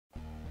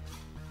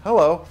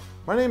Hello,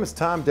 my name is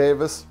Tom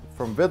Davis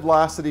from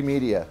Vidlocity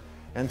Media,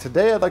 and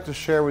today I'd like to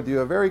share with you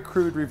a very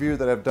crude review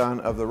that I've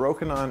done of the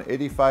Rokinon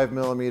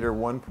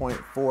 85mm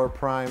 1.4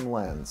 prime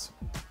lens.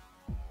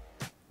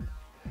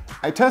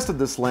 I tested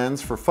this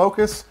lens for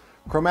focus,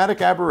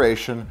 chromatic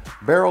aberration,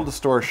 barrel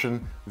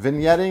distortion,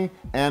 vignetting,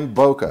 and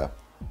bokeh.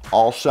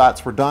 All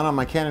shots were done on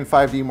my Canon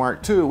 5D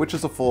Mark II, which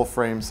is a full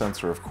frame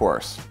sensor, of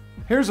course.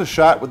 Here's a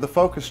shot with the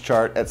focus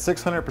chart at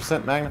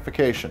 600%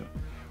 magnification.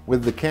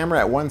 With the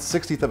camera at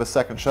 1/60th of a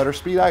second shutter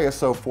speed,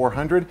 ISO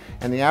 400,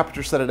 and the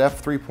aperture set at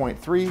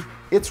f3.3,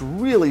 it's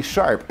really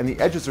sharp and the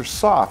edges are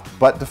soft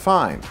but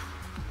defined.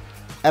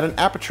 At an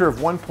aperture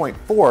of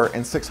 1.4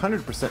 and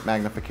 600%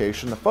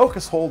 magnification, the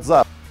focus holds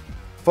up.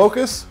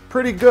 Focus,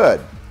 pretty good.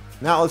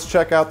 Now let's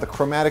check out the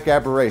chromatic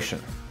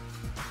aberration.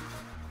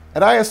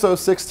 At ISO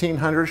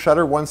 1600,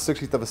 shutter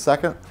 1/60th of a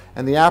second,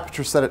 and the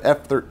aperture set at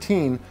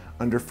f13,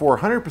 under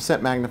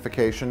 400%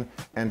 magnification,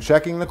 and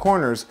checking the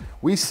corners,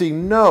 we see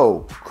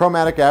no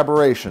chromatic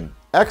aberration.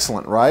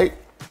 Excellent, right?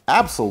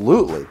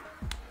 Absolutely.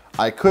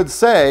 I could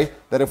say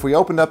that if we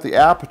opened up the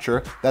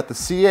aperture that the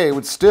CA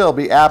would still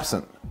be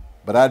absent,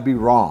 but I'd be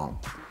wrong.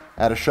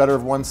 At a shutter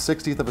of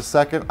 1/60th of a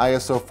second,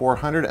 ISO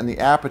 400, and the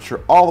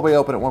aperture all the way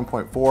open at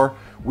 1.4,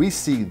 we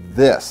see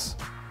this.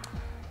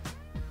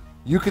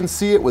 You can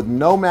see it with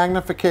no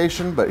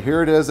magnification, but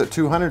here it is at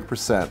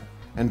 200%.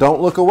 And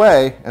don't look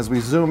away as we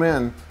zoom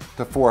in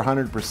to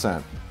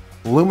 400%.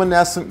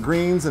 Luminescent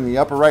greens in the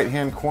upper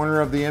right-hand corner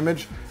of the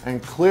image,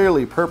 and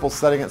clearly purple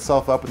setting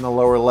itself up in the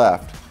lower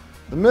left.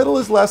 The middle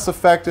is less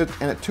affected,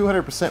 and at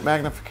 200%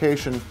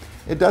 magnification,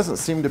 it doesn't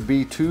seem to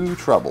be too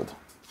troubled.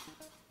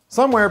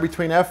 Somewhere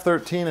between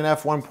f13 and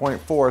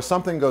f1.4,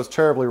 something goes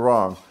terribly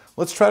wrong.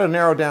 Let's try to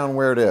narrow down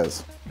where it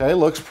is. Okay,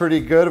 looks pretty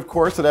good, of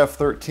course, at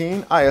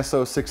f13,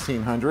 ISO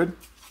 1600.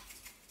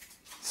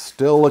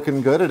 Still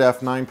looking good at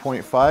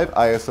f9.5,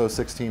 ISO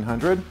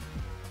 1600.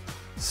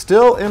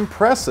 Still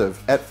impressive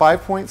at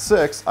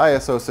 5.6,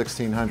 ISO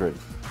 1600.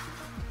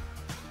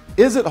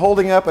 Is it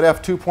holding up at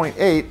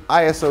f2.8,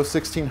 ISO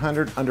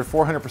 1600 under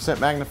 400%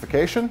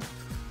 magnification?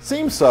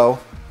 Seems so,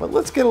 but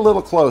let's get a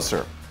little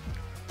closer.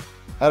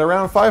 At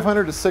around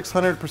 500 to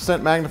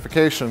 600%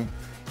 magnification,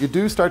 you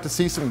do start to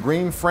see some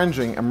green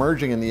fringing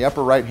emerging in the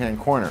upper right-hand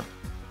corner.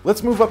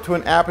 Let's move up to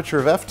an aperture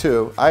of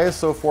f2,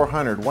 ISO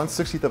 400,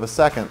 1/60th of a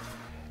second,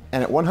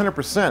 and at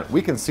 100%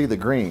 we can see the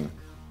green.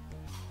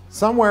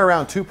 Somewhere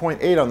around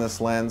 2.8 on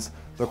this lens,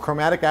 the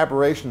chromatic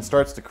aberration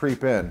starts to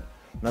creep in.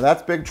 Now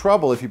that's big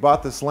trouble if you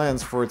bought this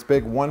lens for its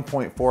big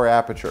 1.4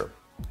 aperture.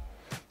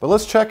 But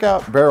let's check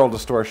out barrel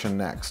distortion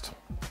next.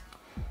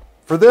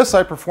 For this,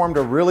 I performed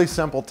a really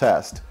simple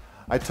test.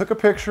 I took a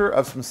picture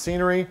of some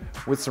scenery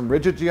with some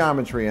rigid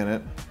geometry in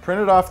it,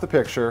 printed off the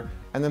picture,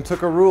 and then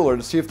took a ruler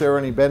to see if there were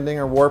any bending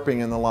or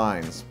warping in the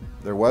lines.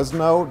 There was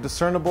no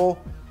discernible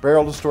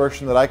barrel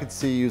distortion that I could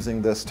see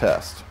using this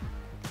test.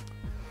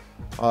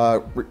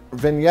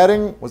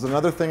 Vignetting was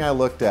another thing I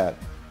looked at.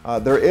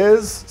 There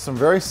is some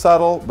very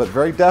subtle but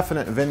very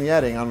definite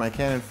vignetting on my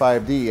Canon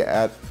 5D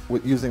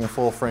using a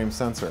full frame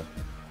sensor.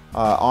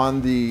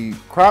 On the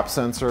crop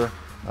sensor,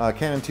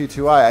 Canon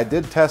T2i, I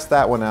did test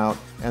that one out,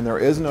 and there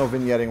is no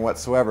vignetting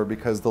whatsoever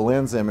because the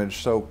lens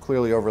image so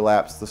clearly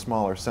overlaps the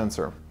smaller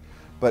sensor.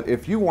 But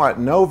if you want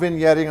no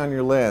vignetting on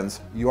your lens,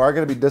 you are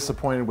going to be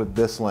disappointed with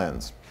this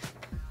lens.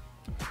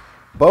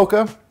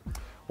 Bokeh,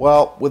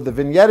 well, with the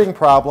vignetting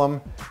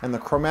problem and the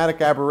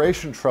chromatic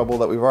aberration trouble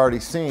that we've already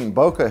seen,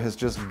 bokeh has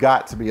just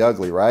got to be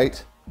ugly,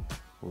 right?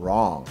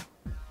 Wrong.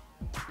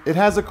 It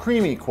has a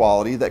creamy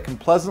quality that can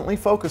pleasantly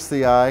focus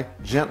the eye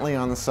gently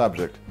on the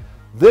subject.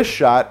 This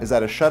shot is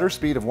at a shutter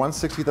speed of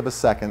 1/60th of a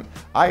second,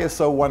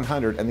 ISO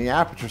 100, and the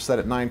aperture set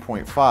at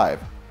 9.5.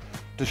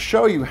 To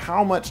show you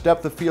how much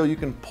depth of field you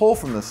can pull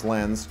from this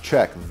lens,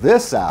 check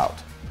this out.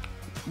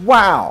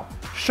 Wow!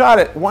 Shot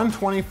at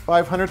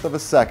 1/2500th of a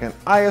second,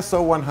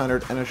 ISO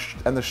 100,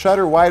 and the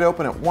shutter wide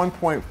open at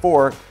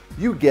 1.4,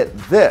 you get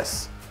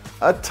this.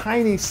 A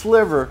tiny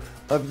sliver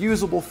of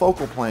usable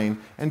focal plane,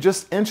 and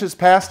just inches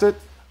past it,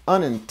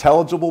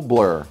 unintelligible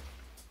blur.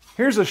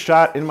 Here's a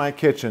shot in my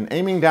kitchen,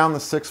 aiming down the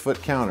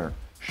 6-foot counter.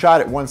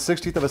 Shot at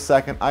 1/60th of a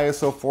second,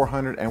 ISO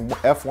 400, and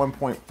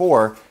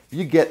f1.4,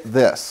 you get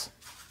this.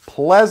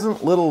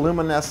 Pleasant little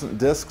luminescent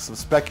discs of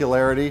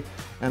specularity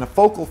and a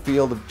focal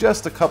field of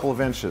just a couple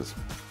of inches.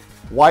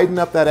 Widen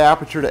up that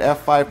aperture to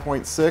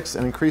f5.6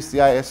 and increase the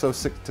ISO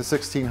to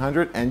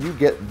 1600, and you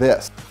get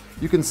this.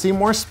 You can see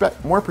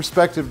more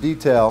perspective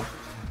detail,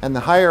 and the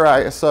higher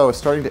ISO is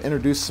starting to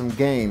introduce some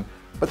gain,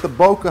 but the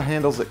bokeh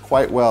handles it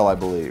quite well, I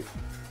believe.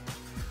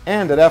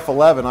 And at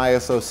f11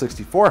 ISO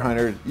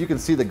 6400, you can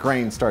see the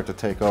grain start to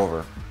take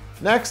over.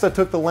 Next, I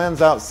took the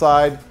lens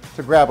outside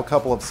to grab a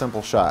couple of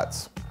simple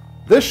shots.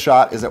 This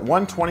shot is at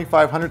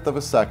 1/2500th of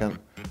a second,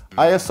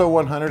 ISO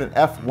 100 and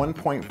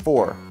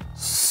f1.4.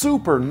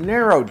 Super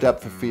narrow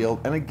depth of field,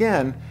 and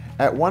again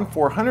at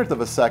 1/400th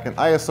of a second,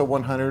 ISO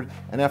 100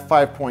 and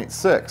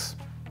f5.6.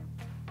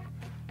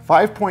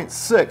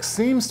 5.6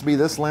 seems to be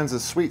this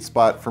lens's sweet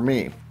spot for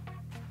me.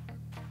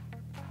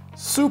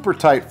 Super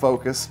tight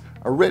focus,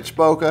 a rich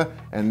bokeh,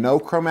 and no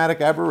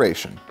chromatic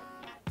aberration.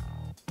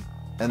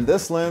 And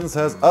this lens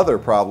has other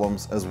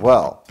problems as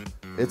well.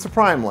 It's a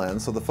prime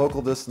lens, so the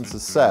focal distance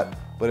is set,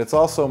 but it's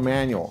also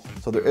manual,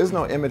 so there is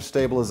no image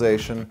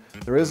stabilization,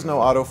 there is no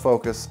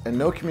autofocus, and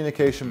no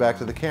communication back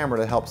to the camera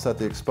to help set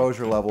the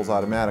exposure levels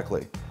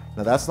automatically.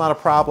 Now that's not a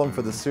problem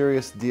for the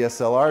serious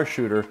DSLR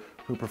shooter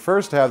who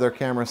prefers to have their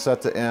camera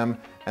set to M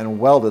and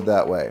welded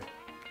that way.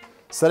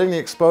 Setting the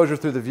exposure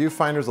through the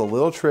viewfinder is a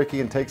little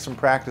tricky and takes some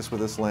practice with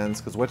this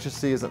lens because what you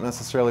see isn't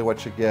necessarily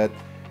what you get,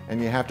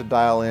 and you have to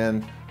dial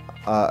in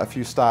a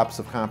few stops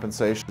of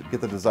compensation to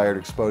get the desired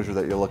exposure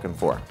that you're looking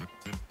for.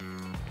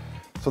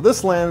 So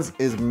this lens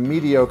is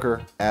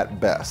mediocre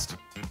at best.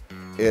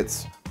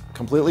 It's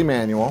completely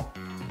manual.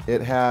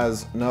 It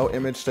has no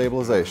image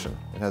stabilization.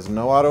 It has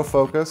no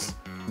autofocus,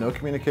 no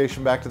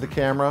communication back to the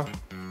camera,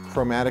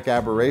 chromatic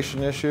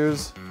aberration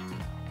issues.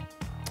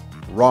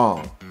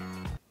 Wrong.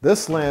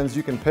 This lens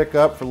you can pick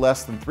up for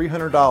less than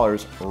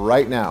 $300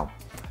 right now,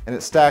 and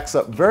it stacks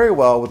up very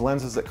well with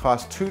lenses that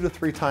cost 2 to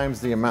 3 times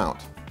the amount.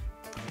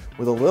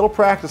 With a little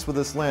practice with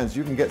this lens,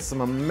 you can get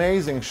some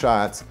amazing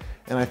shots,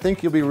 and I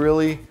think you'll be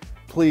really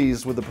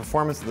pleased with the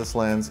performance of this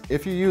lens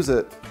if you use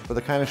it for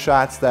the kind of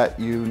shots that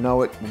you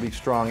know it will be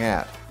strong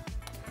at.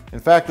 In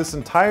fact, this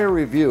entire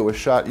review was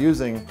shot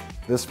using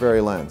this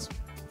very lens.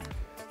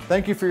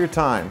 Thank you for your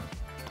time,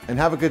 and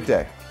have a good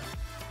day.